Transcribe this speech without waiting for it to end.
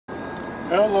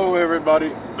Hello everybody.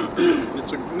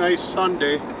 It's a nice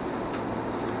Sunday.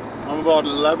 I'm about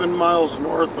 11 miles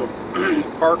north of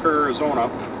Parker, Arizona.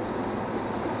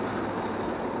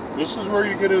 This is where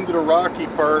you get into the rocky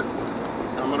part.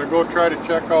 I'm going to go try to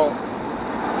check out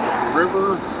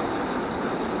River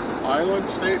Island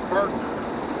State Park.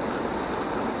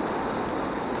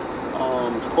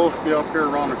 It's supposed to be up here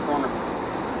around the corner.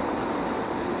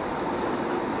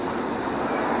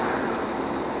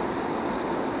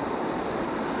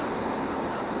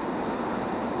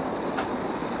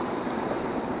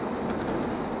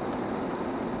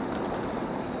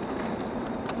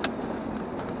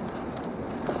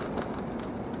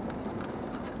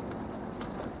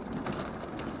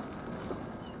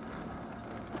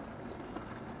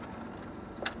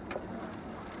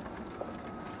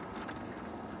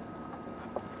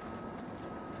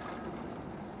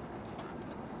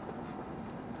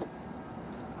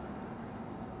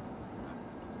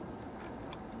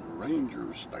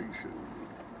 Ranger Station.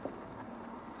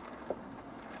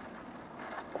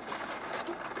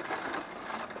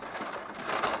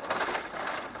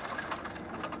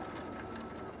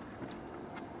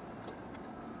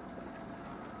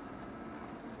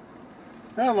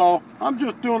 Hello, I'm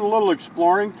just doing a little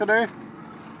exploring today.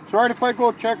 Sorry if I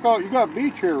go check out, you got a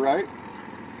beach here, right?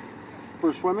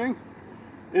 For swimming?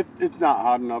 It's not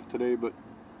hot enough today, but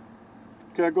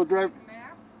can I go drive?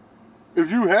 If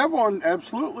you have one,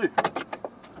 absolutely.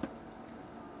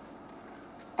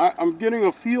 I'm getting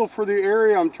a feel for the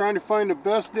area. I'm trying to find the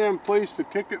best damn place to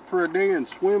kick it for a day and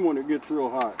swim when it gets real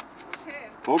hot.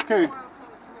 Okay.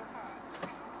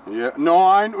 Yeah,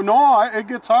 no, it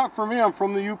gets hot for me. I'm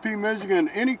from the UP, Michigan.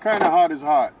 Any kind of hot is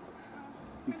hot.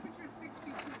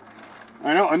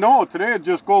 I know. Today,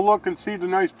 just go look and see the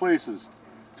nice places.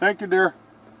 Thank you, dear.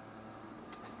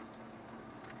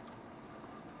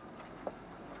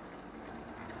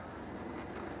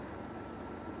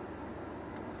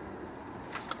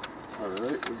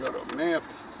 Alright, we got a map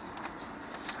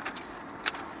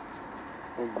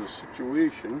of the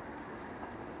situation.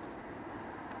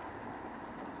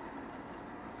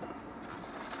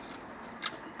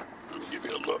 Let me give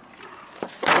you a look.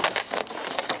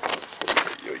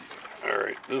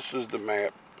 Alright, this is the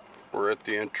map. We're at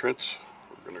the entrance.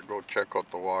 We're going to go check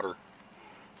out the water.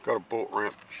 Got a boat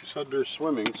ramp. She said there's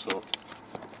swimming, so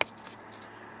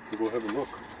we'll go have a look.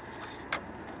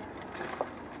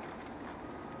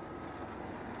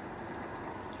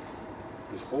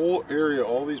 This whole area,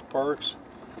 all these parks,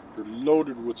 they're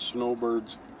loaded with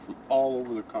snowbirds from all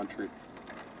over the country.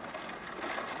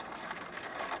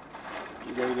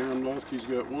 The guy there on the left, he's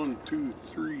got 1, 2,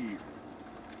 3,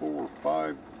 4,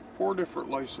 5, 4 different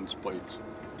license plates.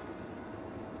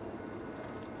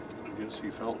 I guess he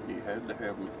felt he had to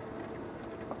have them.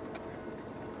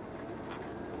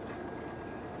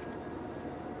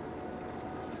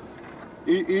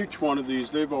 Each one of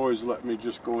these, they've always let me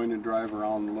just go in and drive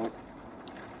around and look.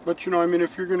 But you know, I mean,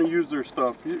 if you're going to use their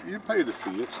stuff, you pay the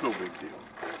fee. It's no big deal.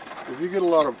 If you get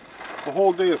a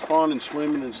whole day of fun and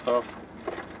swimming and stuff,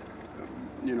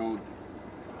 you know,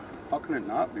 how can it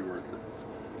not be worth it?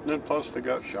 And then plus they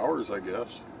got showers, I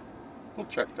guess. We'll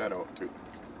check that out too.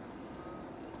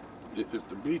 If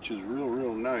the beach is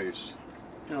real nice,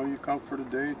 you know, you come for the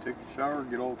day, take a shower,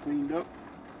 get all cleaned up,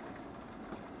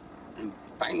 and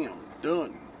bam,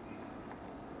 done.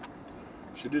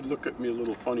 She did look at me a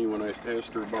little funny when I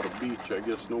asked her about a beach. I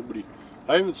guess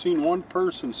I haven't seen one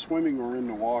person swimming or in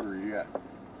the water yet.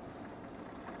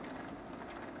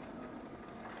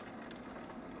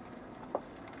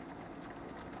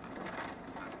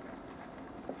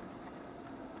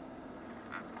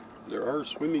 There are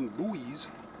swimming buoys.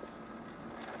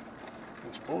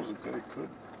 I suppose a guy could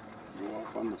go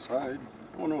off on the side.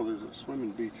 Oh no, there's a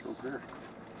swimming beach over here.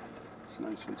 It's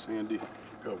nice and sandy.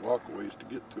 Got walkways to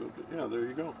get to it, but yeah, there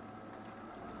you go.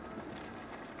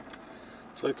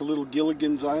 It's like a little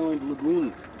Gilligan's Island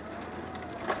lagoon.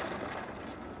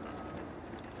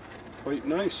 Quite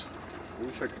nice. I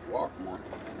wish I could walk more.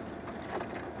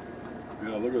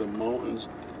 Yeah, look at the mountains,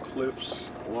 cliffs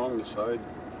along the side.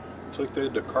 It's like they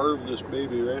had to carve this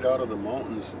baby right out of the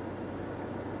mountains.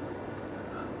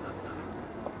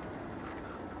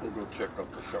 We'll go check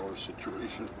out the shower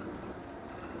situation.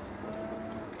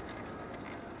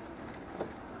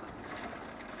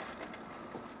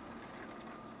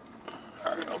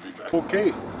 Alright, I'll be back.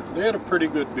 Okay, they had a pretty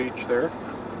good beach there.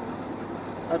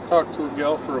 I talked to a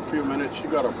gal for a few minutes. She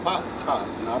got a pop top,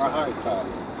 not a high top.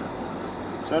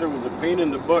 Said it was a pain in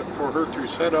the butt for her to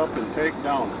set up and take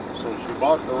down, so she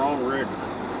bought the wrong rig.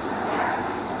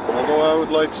 Although I would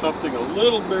like something a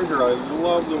little bigger, I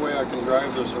love the way I can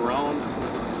drive this around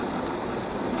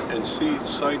and and see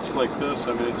sights like this,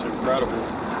 I mean, it's incredible.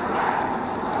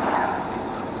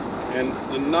 And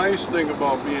the nice thing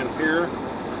about being here,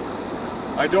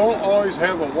 I don't always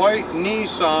have a white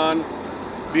Nissan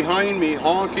behind me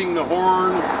honking the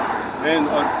horn and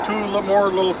two more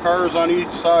little cars on each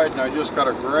side, and I just got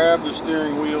to grab the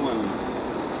steering wheel,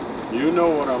 and you know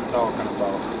what I'm talking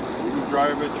about. You can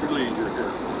drive at your leisure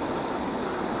here.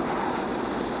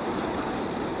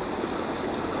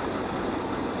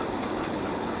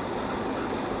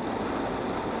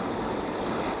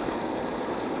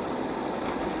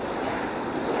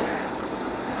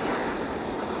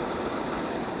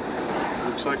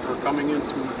 Looks like we're coming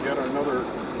into yet another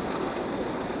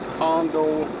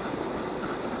condo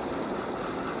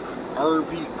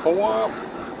RV co-op.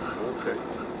 Okay.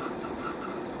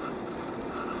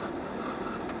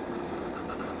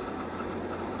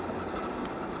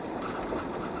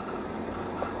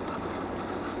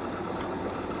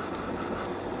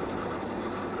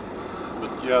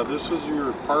 But yeah, this is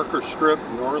your Parker Strip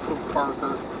north of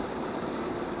Parker.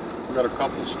 We've got a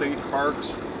couple state parks,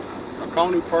 a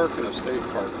county park and a state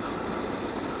park.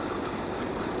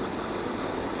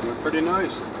 They're pretty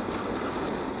nice.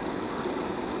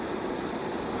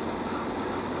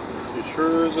 It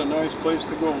sure is a nice place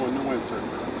to go in the winter.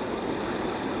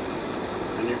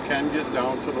 And you can get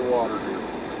down to the water here.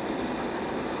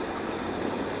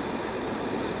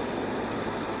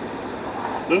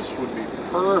 This would be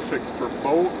perfect for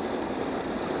boat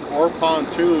or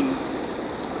pontoon.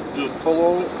 Just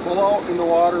pull out in the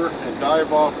water and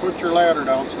dive off, put your ladder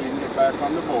down so you can get back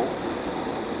on the boat.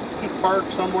 Just park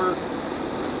somewhere,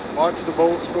 watch the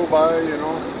boats go by, you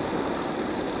know.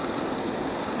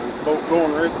 There's a boat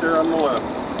going right there on the left.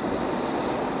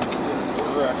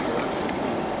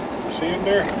 You see him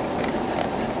there?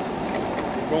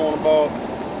 We're going about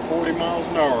 40 miles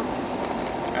an hour.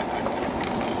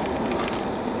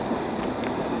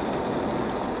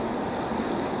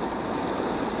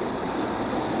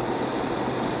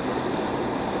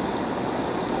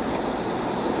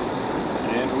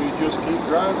 Just keep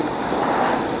driving.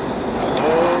 I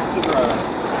love to drive.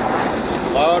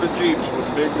 A lot of Jeeps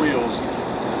with big wheels.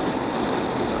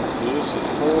 This is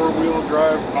four-wheel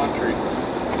drive country.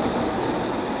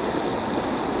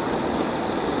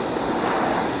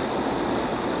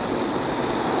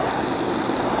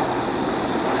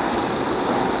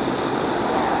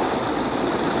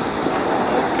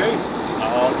 Okay,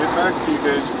 I'll get back to you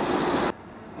guys.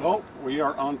 Well, we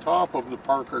are on top of the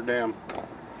Parker Dam.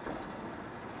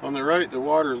 On the right, the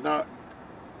water is not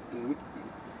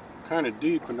kind of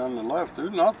deep, and on the left,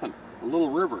 there's nothing. A little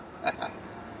river.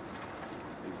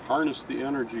 You've harnessed the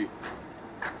energy.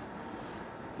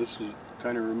 This is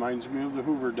kind of reminds me of the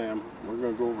Hoover Dam. We're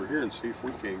going to go over here and see if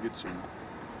we can get some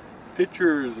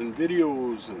pictures and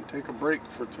videos and take a break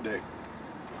for today.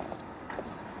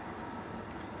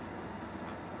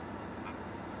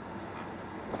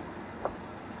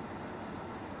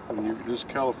 This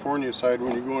California side,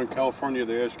 when you go in California,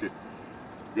 they ask you,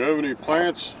 do you have any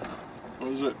plants?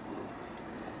 What is it?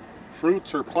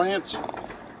 Fruits or plants?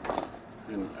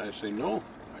 And I say, no,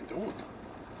 I don't,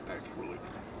 actually.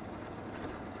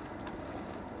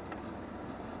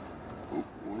 Oh,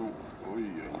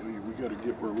 we got to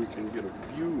get where we can get a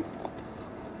view.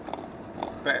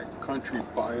 Backcountry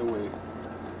byway.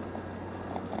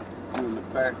 Doing the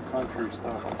backcountry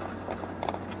stuff.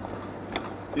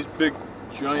 These big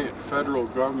giant federal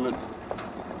government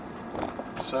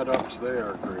setups, they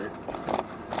are great.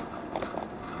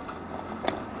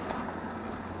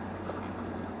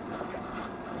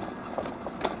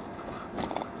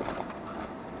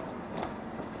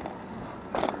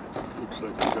 Looks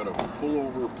like we got a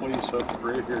pullover place up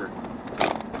right here.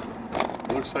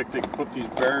 Looks like they put these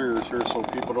barriers here so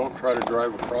people don't try to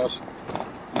drive across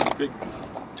these big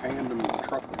tandem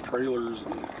truck trailers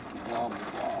and blah blah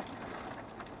blah.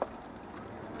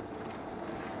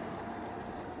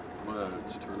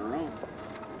 Let's turn around.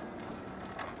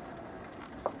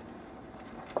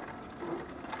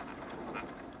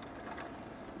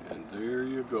 And there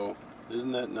you go.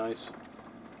 Isn't that nice?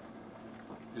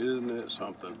 Isn't it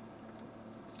something?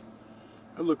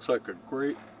 It looks like a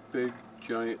great big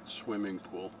giant swimming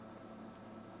pool.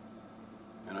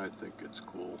 And I think it's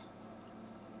cool.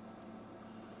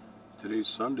 Today's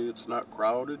Sunday, it's not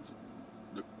crowded.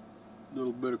 The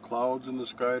little bit of clouds in the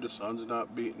sky, the sun's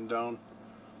not beating down.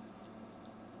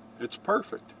 It's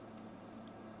perfect.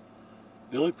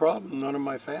 The only problem, none of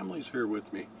my family's here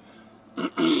with me.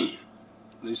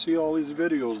 They see all these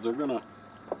videos, they're gonna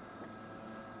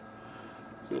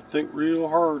think real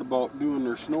hard about doing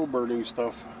their snowbirding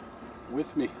stuff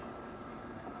with me.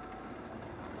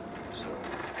 So,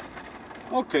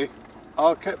 okay,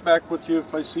 I'll get back with you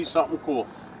if I see something cool.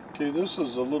 Okay, this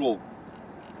is a little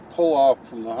pull off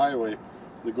from the highway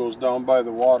that goes down by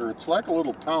the water. It's like a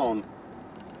little town,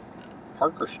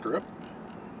 Parker Strip.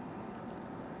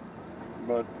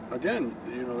 But again,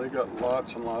 you know, they got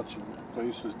lots and lots of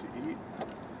places to eat.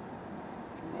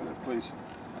 Well, that place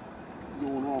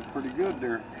going on pretty good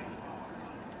there.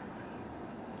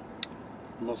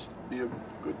 Must be a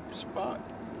good spot.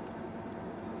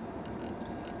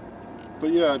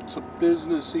 But yeah, it's a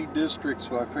businessy district,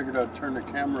 so I figured I'd turn the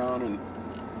camera on, and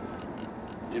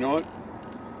you know what?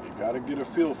 You gotta get a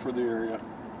feel for the area.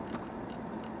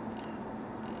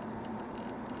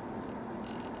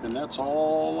 And that's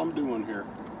all I'm doing here.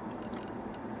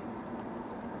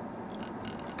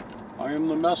 I am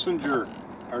the messenger.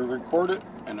 I record it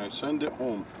and I send it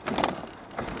home.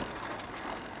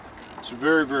 It's a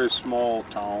very, very small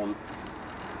town.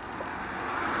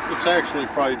 It's actually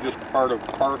probably just part of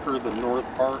Parker, the north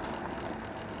part.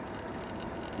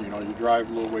 You know, you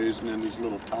drive a little ways and then these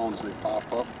little towns, they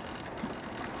pop up.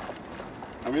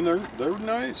 I mean, they're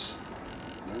nice.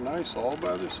 They're nice all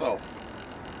by themselves.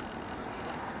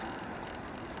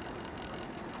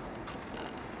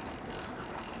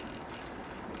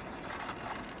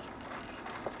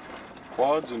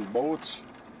 Quads and boats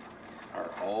are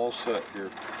all set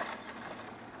here.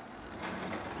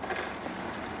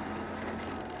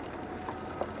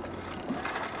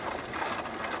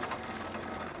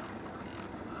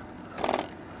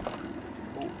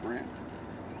 Boat ramp,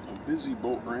 a busy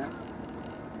boat ramp.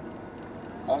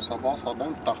 Casa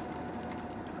Venta.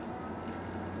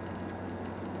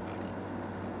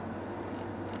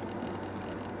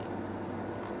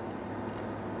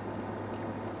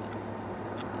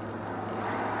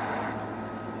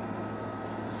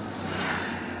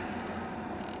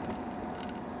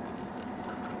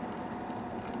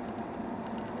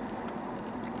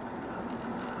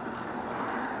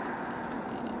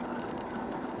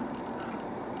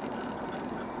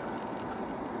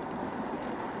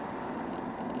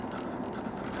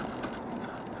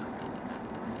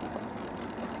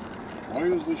 Why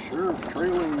is the sheriff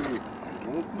trailing me? I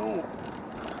don't know.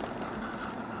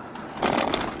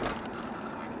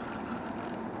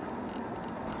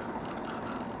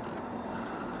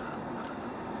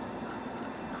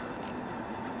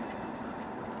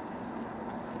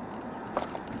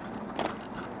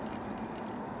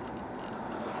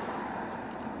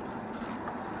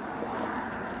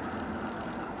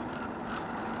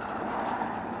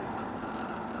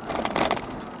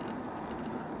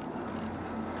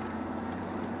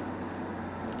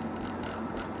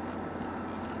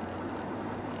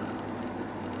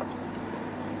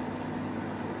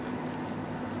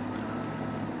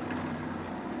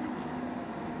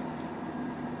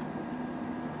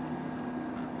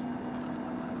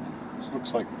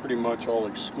 Looks like pretty much all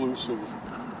exclusive,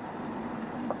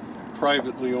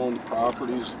 privately owned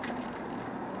properties.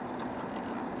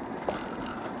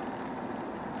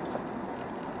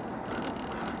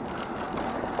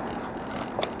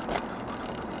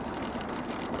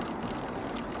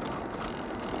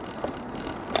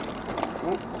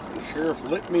 Oh, the sheriff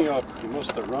lit me up. He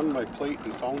must have run my plate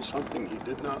and found something he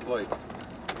did not like.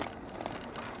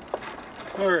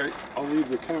 Alright, I'll leave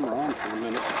the camera on for a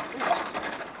minute.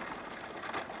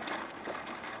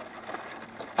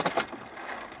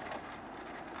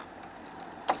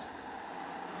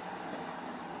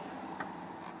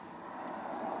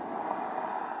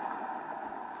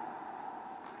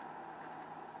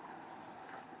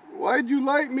 Why'd you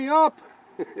light me up?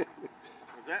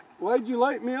 What's that? Why'd you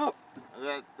light me up?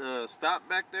 That stop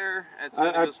back there at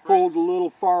I pulled a little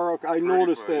far up. I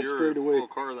noticed that straight away. Full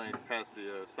car length past the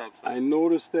stop sign. I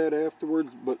noticed that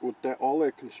afterwards, but with that all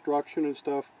that construction and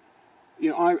stuff,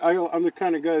 you know, I'm the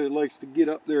kind of guy that likes to get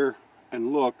up there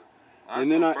and look. That's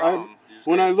and then no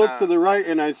when I look to the right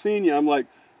and I seen you, I'm like,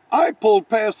 I pulled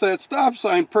past that stop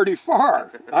sign pretty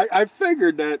far. I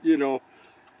figured that, you know.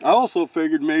 I also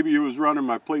figured maybe he was running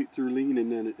my plate through lean,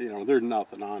 and then, you know, there's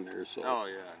nothing on there. So. Oh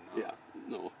yeah. No. Yeah.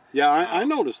 No. Yeah, I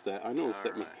noticed that. I noticed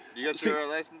that. Right. You got your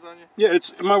license on you? Yeah,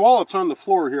 it's my wallet's on the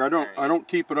floor here. I don't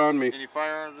keep it on me. Any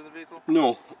firearms in the vehicle?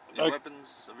 No. Any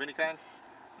weapons of any kind?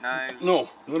 Knives? No.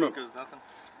 Bazookas, nothing?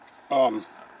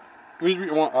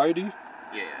 You want ID?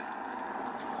 Yeah.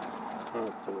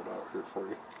 I'll pull it out here for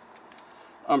you.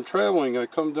 I'm traveling. I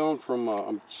come down from,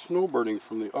 I'm snowbirding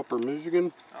from the upper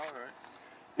Michigan. All right.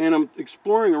 And I'm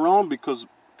exploring around because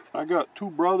I got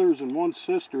two brothers and one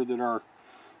sister that are,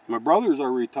 my brothers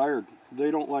are retired.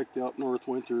 They don't like the up north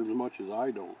winter as much as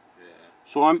I don't. Yeah.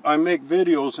 So I make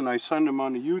videos and I send them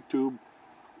on to YouTube.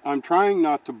 I'm trying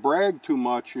not to brag too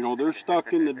much. You know, they're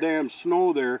stuck in the damn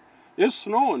snow there. It's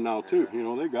snowing now too. You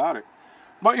know, they got it.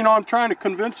 But you know, I'm trying to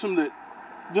convince them that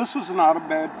this is not a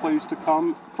bad place to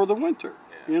come for the winter.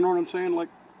 Yeah. You know what I'm saying? Like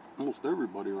almost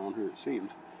everybody around here, it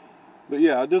seems. But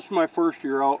yeah, this is my first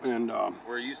year out, and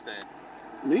Where are you staying?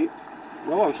 me?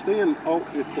 Well, I was staying out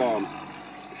at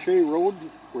Shea Road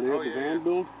where they have Oh, the yeah, van yeah.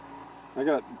 build. I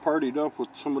got partied up with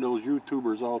some of those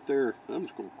YouTubers out there. Them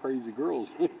some crazy girls.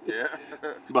 Yeah.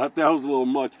 But that was a little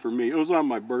much for me. It was on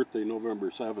my birthday, November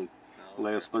 7th, Oh, okay.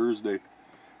 last Thursday.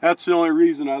 That's the only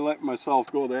reason I let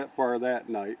myself go that far that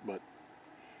night. But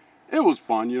it was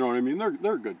fun, you know what I mean?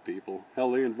 They're good people.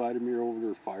 Hell, they invited me over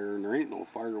their fire, and there ain't no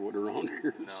firewood around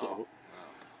here. No. So. No.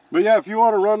 But yeah, if you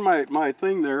want to run my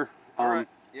thing there. All right.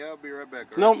 Yeah, I'll be right back.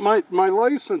 All No, right? my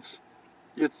license,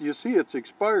 you see it's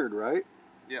expired, right?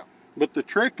 Yeah. But the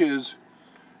trick is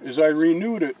I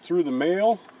renewed it through the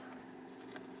mail.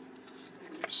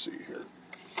 Let's see here.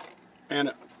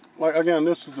 And like again,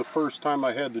 this is the first time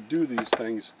I had to do these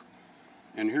things.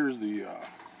 And here's the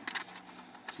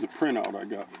printout I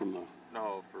got from the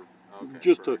No, for okay.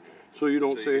 just for, to so you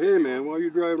don't so you say, get a hey new man, one. why are you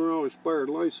driving around with expired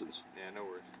license? Yeah, no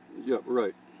worries. Yep,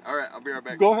 right. All right, I'll be right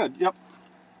back. Go ahead. Yep.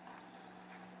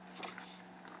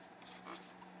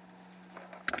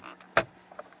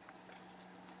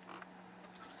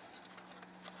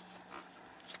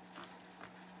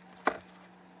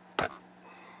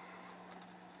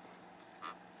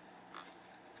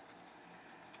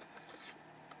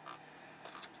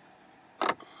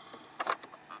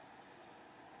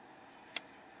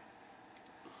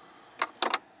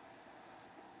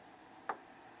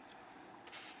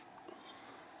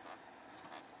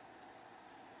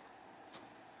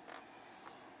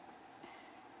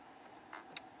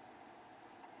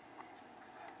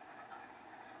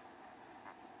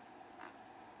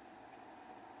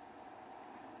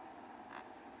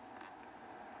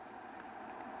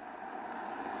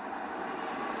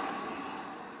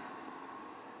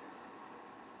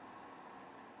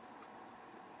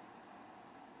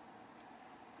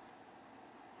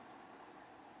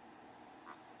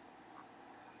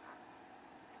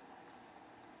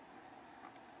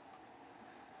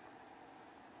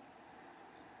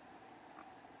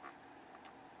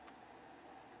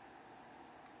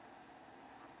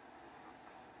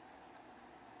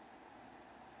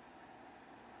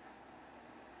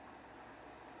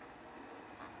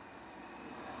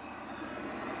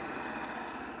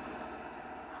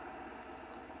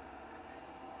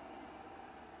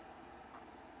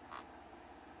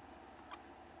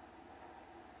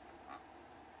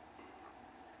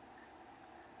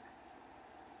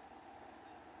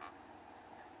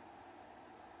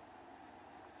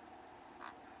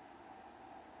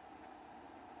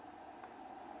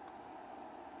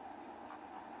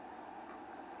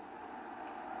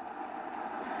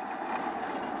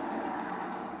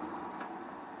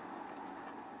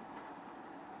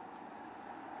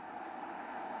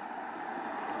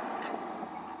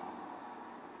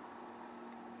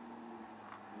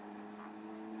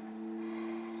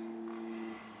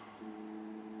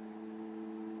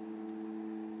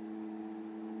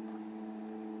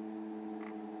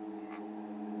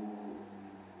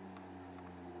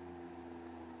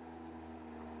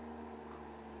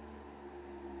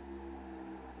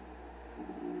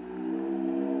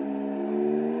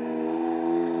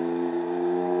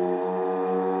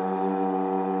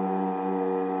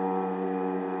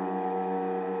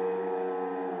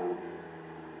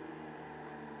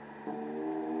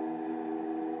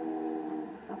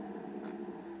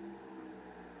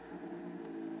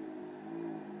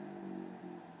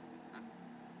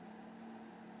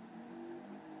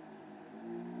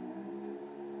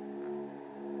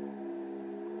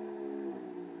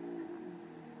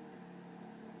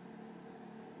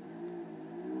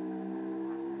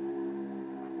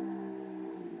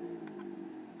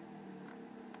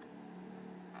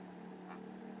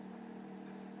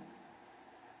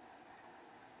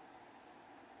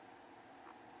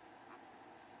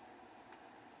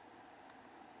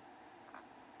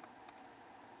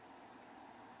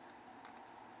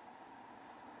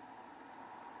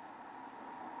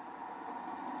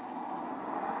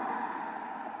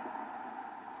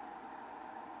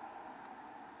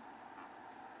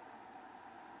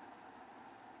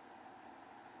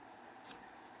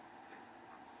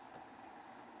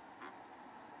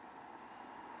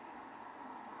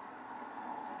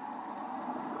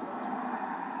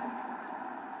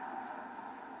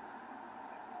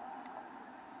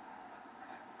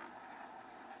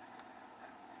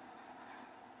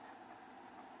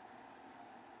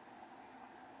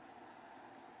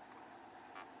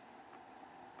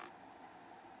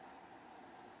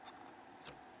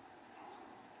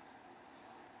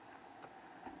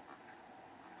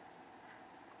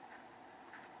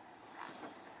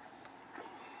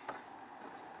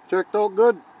 checked out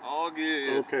good? All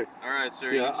good. Okay. All right,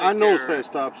 sir. Yeah, You take I know care. that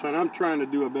stop sign. I'm trying to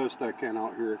do the best I can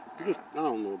out here. Just, I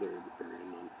don't know the area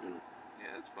none, you know. Yeah,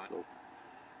 that's fine. So,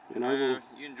 and I will.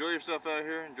 You enjoy yourself out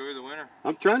here. Enjoy the winter.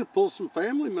 I'm trying to pull some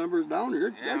family members down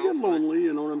here. Yeah, I get hopefully. lonely,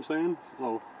 you know what I'm saying?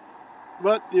 So,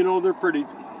 but you know they're pretty. You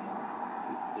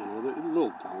know, they're a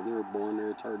little town. They were born there.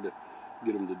 It's hard to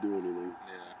get them to do anything.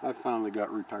 Yeah. I finally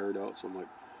got retired out, so I'm like,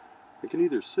 I can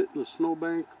either sit in the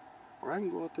snowbank or I can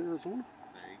go out to Arizona.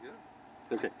 There you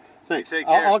go. Okay, thanks. Take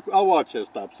care. I'll watch that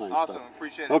stop sign Awesome. stuff.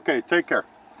 Appreciate it. Okay, take care.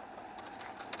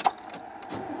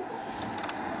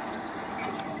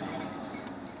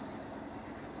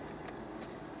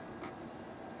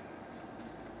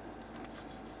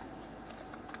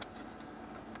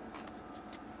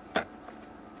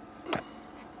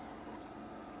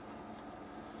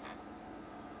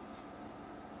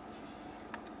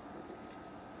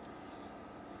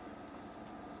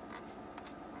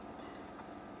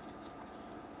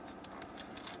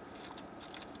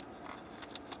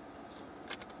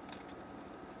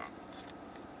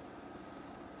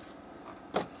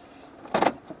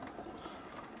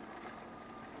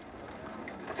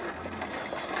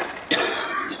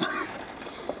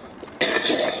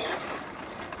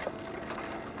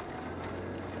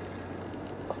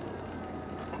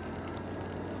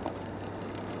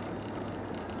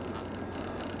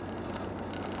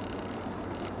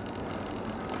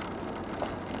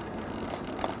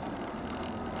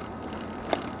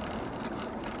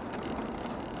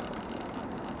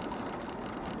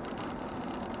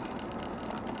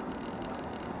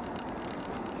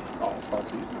 Oh,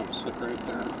 fuck, he's gonna sit right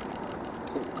there and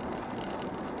cook.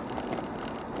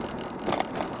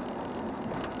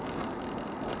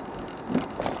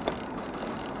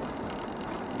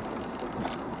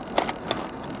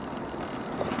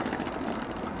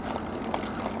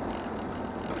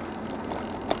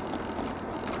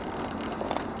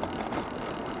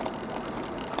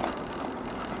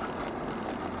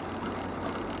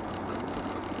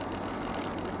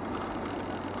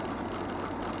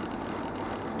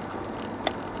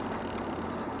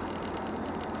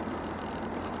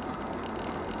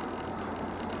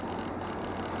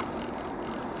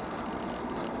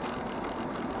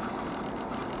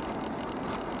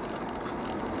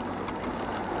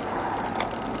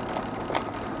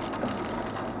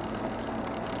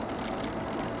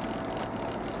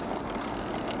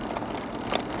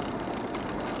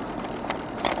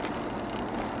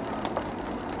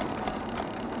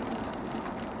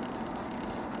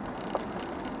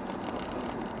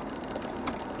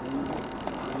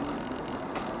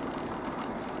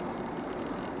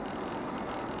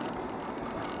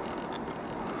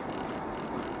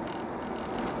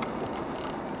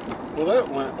 Well, that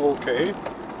went okay. Of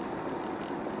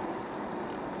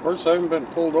course, I haven't been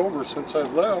pulled over since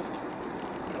I've left.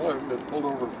 Well, I haven't been pulled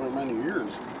over for many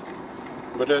years.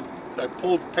 But I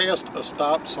pulled past a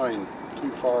stop sign too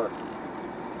far.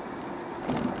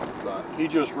 But he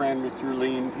just ran me through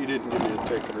lean. He didn't give me a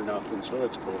ticket or nothing, so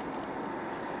that's cool.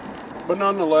 But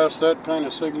nonetheless, that kind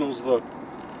of signals the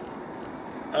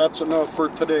that's enough for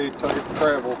today type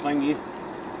travel thingy.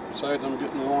 Besides, I'm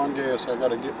getting low on gas. I got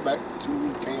to get back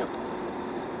to camp.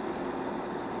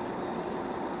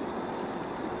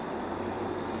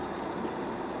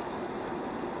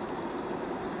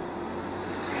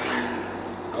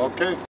 Okay.